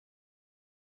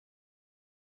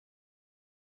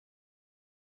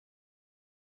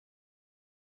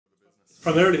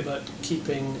primarily about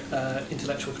keeping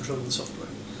intellectual control of the software.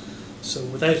 So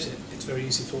without it, it's very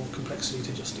easy for complexity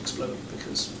to just explode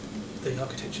because the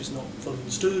architecture is not fully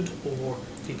understood, or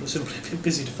people are simply a bit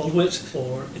busy to follow it,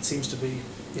 or it seems to be,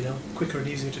 quicker and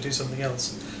easier to do something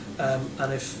else.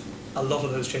 And if a lot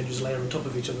of those changes layer on top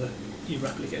of each other, you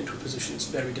rapidly get into a position it's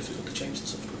very difficult to change the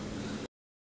software.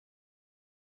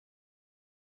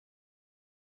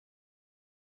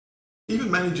 Even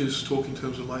managers talk in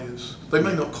terms of layers. They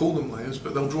may not call them layers,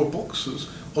 but they'll draw boxes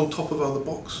on top of other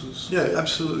boxes. Yeah,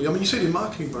 absolutely. I mean, you see it in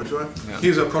marketing, bro, right? Yeah.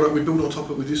 Here's our product, we build on top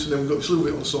of it with this, and then we've got this little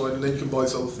bit on the side, and then you can buy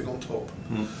this other thing on top.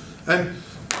 And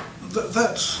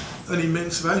that's an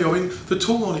immense value. I mean, the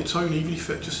tool on its own, even if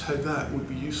it just had that, would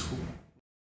be useful.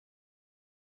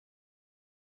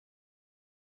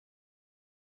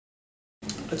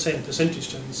 I'd say in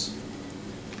percentage terms,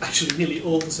 actually nearly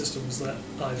all the systems that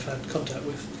I've had contact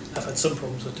with have had some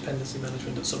problems with dependency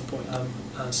management at some point.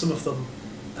 Some of them,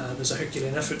 there's a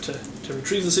Herculean effort to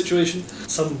retrieve the situation.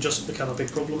 Some just become a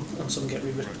big problem, and some get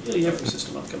rewritten. Nearly every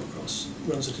system I've come across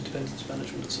runs into dependency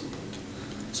management at some point.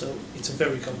 So it's a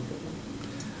very common problem.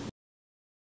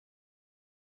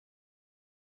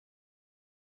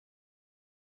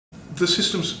 The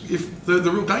systems, if the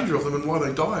real danger of them and why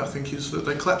they die, I think, is that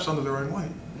they collapse under their own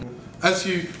weight. As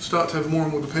you start to have more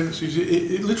and more dependencies,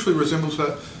 it literally resembles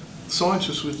that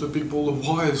scientist with the big ball of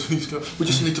wires. He's going, we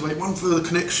just need to make one further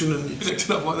connection, and you connect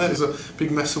it up like that. There's a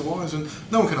big mass of wires, and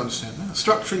no one can understand that.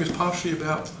 Structuring is partially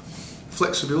about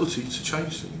flexibility to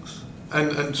change things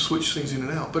and switch things in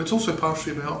and out, but it's also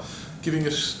partially about giving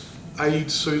us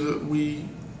aids so that we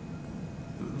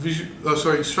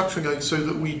structuring aids so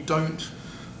that we don't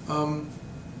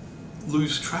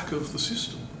lose track of the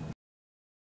system.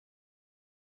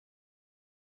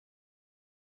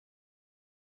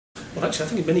 Well, actually, I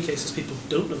think in many cases people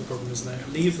don't know the problem is there. They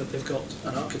believe that they've got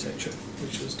an architecture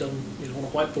which was done on a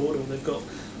whiteboard, or they've got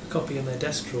a copy in their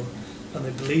desk drawer, and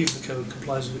they believe the code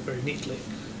complies with it very neatly.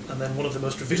 And then one of the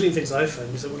most revealing things I've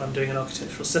found is that when I'm doing an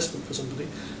architectural assessment for somebody,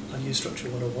 I'll use Structure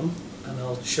 101, and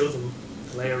I'll show them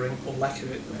the layering or lack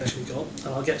of it that I've actually got,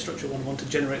 and I'll get Structure 101 to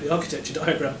generate the architecture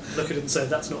diagram, look at it and say,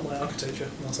 that's not my architecture,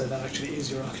 and I'll say, that actually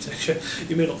is your architecture.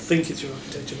 You may not think it's your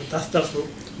architecture, but that's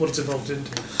what it's evolved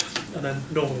into. And then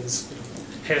normally there's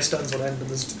hair stands on end, and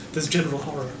there's general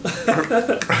horror.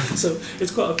 So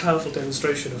it's quite a powerful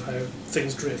demonstration of how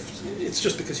things drift. It's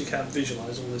just because you can't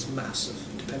visualise all this mass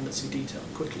of dependency detail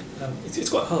quickly. It's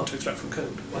quite hard to extract from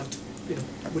code, but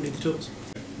we need the tools.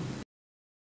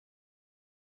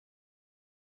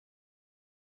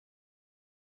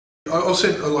 I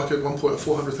said, like at one point, a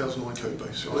 400,000 line code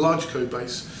base, a large code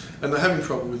base, and they're having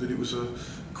trouble with it. It was a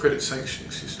credit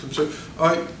sanctioning system. So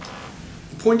I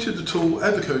pointed the tool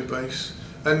at the code base,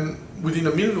 and within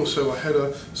a minute or so I had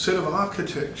a set of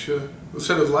architecture, a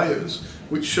set of layers,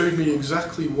 which showed me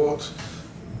exactly what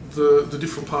the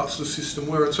different parts of the system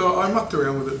were. And so I mucked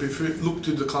around with it, looked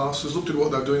at the classes, looked at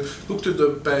what they're doing, looked at the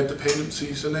bad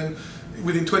dependencies, and then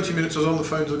within 20 minutes I was on the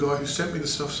phone to the guy who sent me the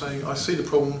stuff saying, I see the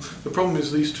problem. The problem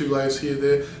is these two layers here,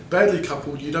 they're badly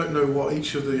coupled, you don't know what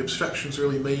each of the abstractions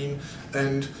really mean,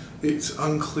 and it's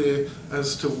unclear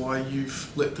as to why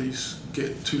you've let these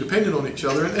get too dependent on each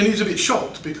other. And he's a bit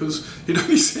shocked because he'd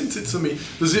only sent it to me,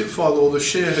 the zip file or the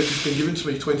share had just been given to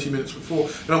me 20 minutes before,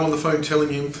 and I'm on the phone telling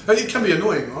him, and it can be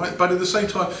annoying, right? But at the same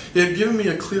time, he had given me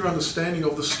a clear understanding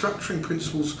of the structuring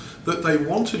principles that they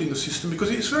wanted in the system, because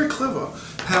it's very clever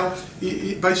how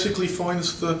it basically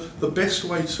finds the best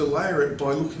way to layer it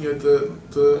by looking at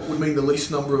would mean the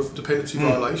least number of dependency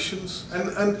violations.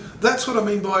 And that's what I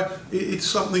mean by it's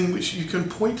something which you can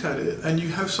point at it and you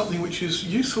have something which is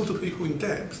useful to people in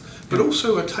depth, but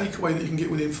also a takeaway that you can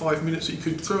get within 5 minutes that you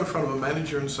could throw in front of a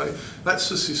manager and say, that's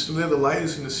the system, they're the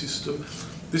layers in the system,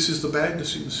 this is the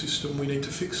badness in the system, we need to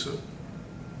fix it.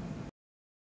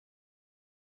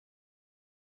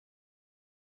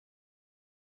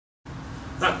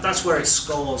 That's where it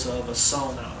scores over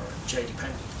Sonar and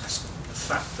JDependent testing. The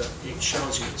fact that it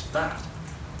shows you it's bad,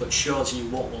 but shows you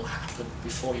what will happen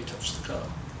before you touch the code.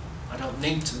 I don't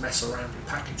need to mess around with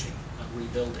packaging and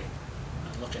rebuilding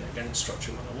and looking at getting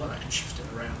Structure 101. I can shift it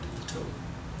around in the tool.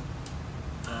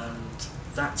 And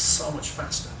that's so much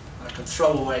faster. I can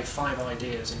throw away 5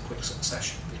 ideas in quick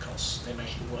succession because they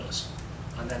make it worse,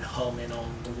 and then home in on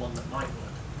the one that might work.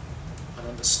 And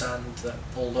understand that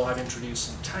although I've introduced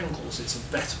some tangles, it's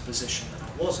a better position than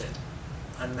I was in,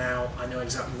 and now I know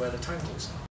exactly where the tangles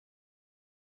are.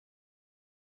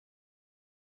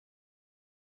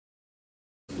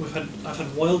 I've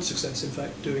had wild success, in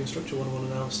fact, doing Structure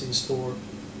 101 analyses for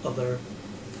other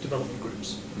development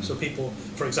groups. So people,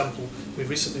 for example, we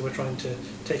recently were trying to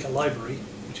take a library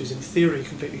which is in theory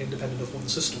completely independent of one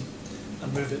system,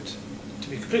 and move it to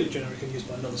be completely generic and used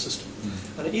by another system.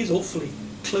 And it is awfully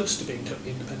close to being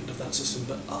totally independent of that system,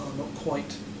 but not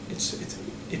quite.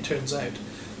 It turns out.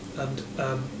 And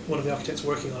one of the architects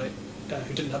working on it,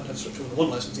 who didn't happen to have Structure 101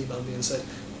 license, emailed me and said,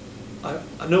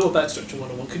 I know about Structure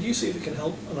 101, could you see if it can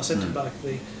help? And I sent him back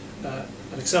an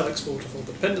Excel export of all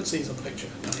the dependencies on the picture,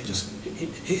 and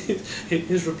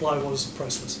his reply was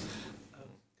priceless.